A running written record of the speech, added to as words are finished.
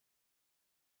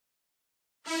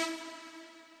It's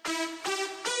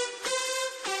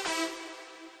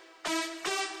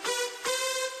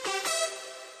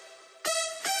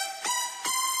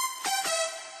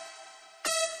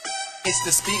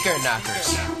the speaker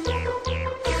knockers.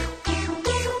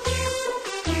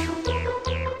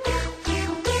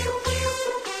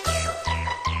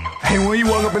 Hey, when you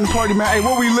walk up in the party, man, hey,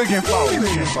 what we looking for?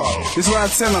 This is what I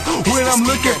tell them. What I'm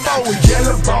looking for is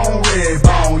yellow bone, red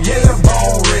bone, yellow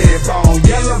bone, red bone,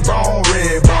 yellow bone,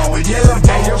 red bone, yellow bone.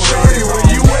 Hey, yo, shorty, where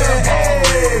you at?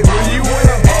 Hey, where you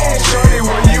at? Hey, shorty,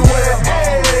 where you at?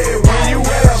 Hey, where you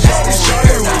at?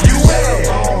 Shorty, where you at?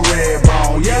 Bone, red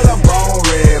bone, yellow bone,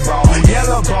 red bone,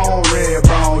 yellow bone, red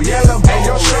bone, yellow bone. Hey,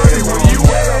 yo, shorty, where you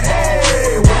at?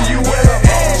 Hey, where you at?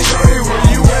 Hey, shorty, where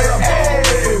you at?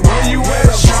 Hey, where you at?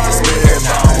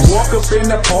 Walk up in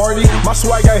the party, my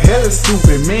swag got hella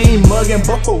stupid. Mean muggin',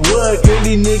 but for what? Cause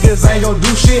these niggas ain't gon'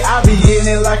 do shit. I be hitting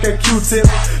it like a Q-tip,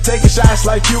 taking shots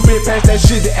like Cupid. Pass that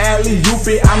shit to alley-oop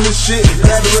it. I'm the shit,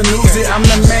 grab it and lose it. I'm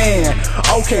the man.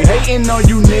 Okay, hating on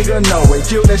you, nigga, no way.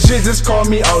 Kill that shit, just call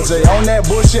me OJ. On that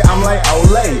bullshit, I'm like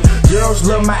Olay. Girls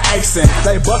love my accent,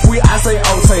 like buckwheat, I say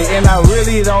Ote. And I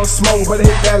really don't smoke, but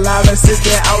hit that live and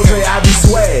assistant OJ, I be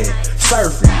swag.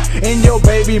 Surfing, and your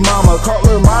baby mama call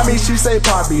her mommy, she say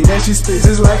poppy, then she spit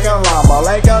just like a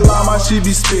llama she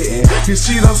be spitting, cause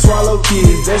she don't swallow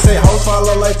kids. They say hoes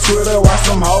follow like Twitter, watch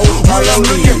them hoes follow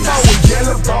me.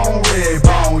 Yellow bone, red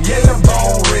bone, yellow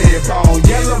bone, red bone,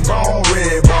 yellow bone,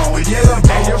 red bone, yellow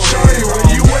bone. Hey, yo, shorty, where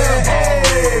you at?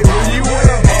 Hey, where you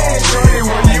at? Hey, shorty,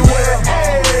 where you at?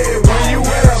 Hey, where you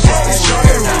at?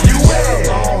 Shorty, where you at?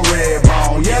 Bone, red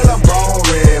bone, yellow bone,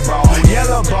 red bone,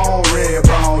 yellow bone, red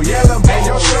bone, yellow bone. Hey,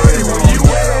 yo, shorty, where you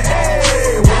at?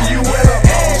 Hey, where you at?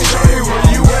 Hey, shorty, where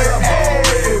you at?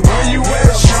 Hey, where you at?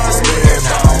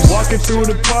 Walking through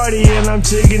the party and I'm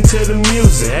jigging to the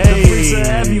music. Hey. The freaks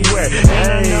are everywhere,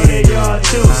 and I know they all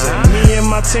choosing. Me and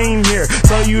my team here,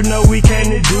 so you know we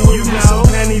came to do it. So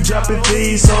penny dropping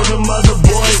thieves, so the mother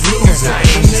boys losing.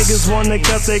 The niggas wanna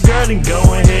cut their girl and go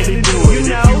ahead and do it.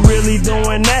 If you really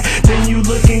doing that, then you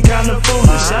looking kinda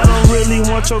foolish. I don't really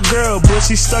want your girl, but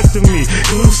she stuck to me.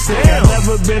 Glue stick. I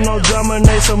never been no drama,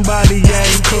 name somebody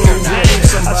ain't cool.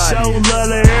 I show love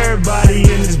to everybody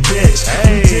in this bitch.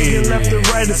 I'm jigging left to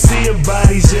right to see a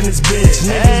bodies in this bitch.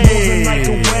 Niggas moving like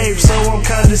a wave, so I'm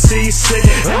kinda seasick.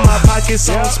 And my pockets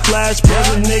on splash, but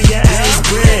a nigga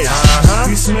ain't rich.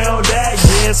 You smell that?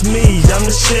 Yeah, it's me, I'm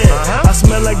the shit. I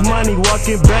smell like money,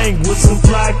 walking bank with some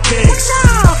fly kicks.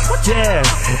 Yeah,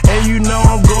 and you know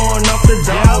I'm going off the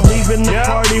dog, leaving the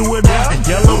party with a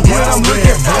yellow bone,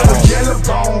 red bone. Yellow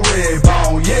bone, red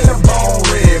bone, yellow bone,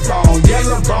 red bone,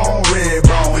 yellow bone, red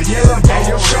bone, yellow bone. Hey,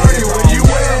 yo, shorty, where you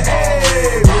at?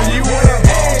 Hey, where you at?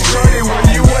 Hey, shorty, where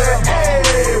you at?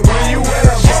 Hey, where you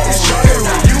at? Shorty,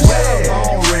 where you at?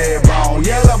 Bone, red bone,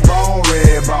 yellow bone,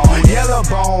 red bone, yellow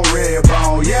bone, red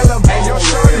bone, yellow bone. Hey, yo,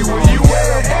 shorty, where you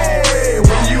at? Hey,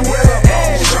 where you at?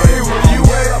 Hey, shorty, where you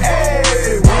at?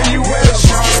 Hey, where you at?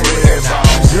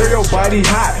 Girl, your body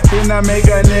hot, finna make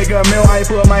a nigga melt. I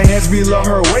put my hands below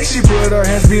her waist, she put her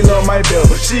hands below my belt.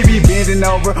 She be bending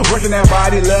over, working that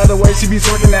body, love the way she be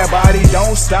twerking that body.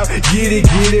 Don't stop, get it,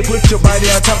 put your body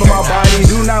on top of my body.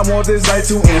 Do not want this night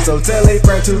to end, so tell a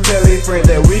friend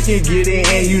that we can get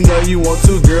it. And you know you want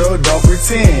to, girl, don't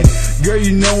pretend. Girl,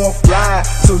 you know I'm fly,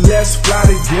 so let's fly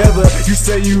together. You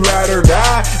say you ride or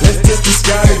die, let's get the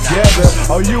sky together.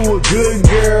 Oh, you a good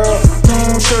girl?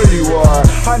 Sure you are.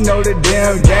 I know the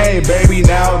damn game, baby,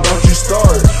 now don't you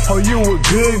start. Oh, you a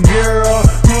good girl?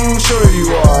 Sure you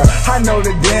are. I know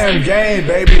the damn game,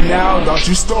 baby, now don't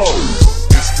you start.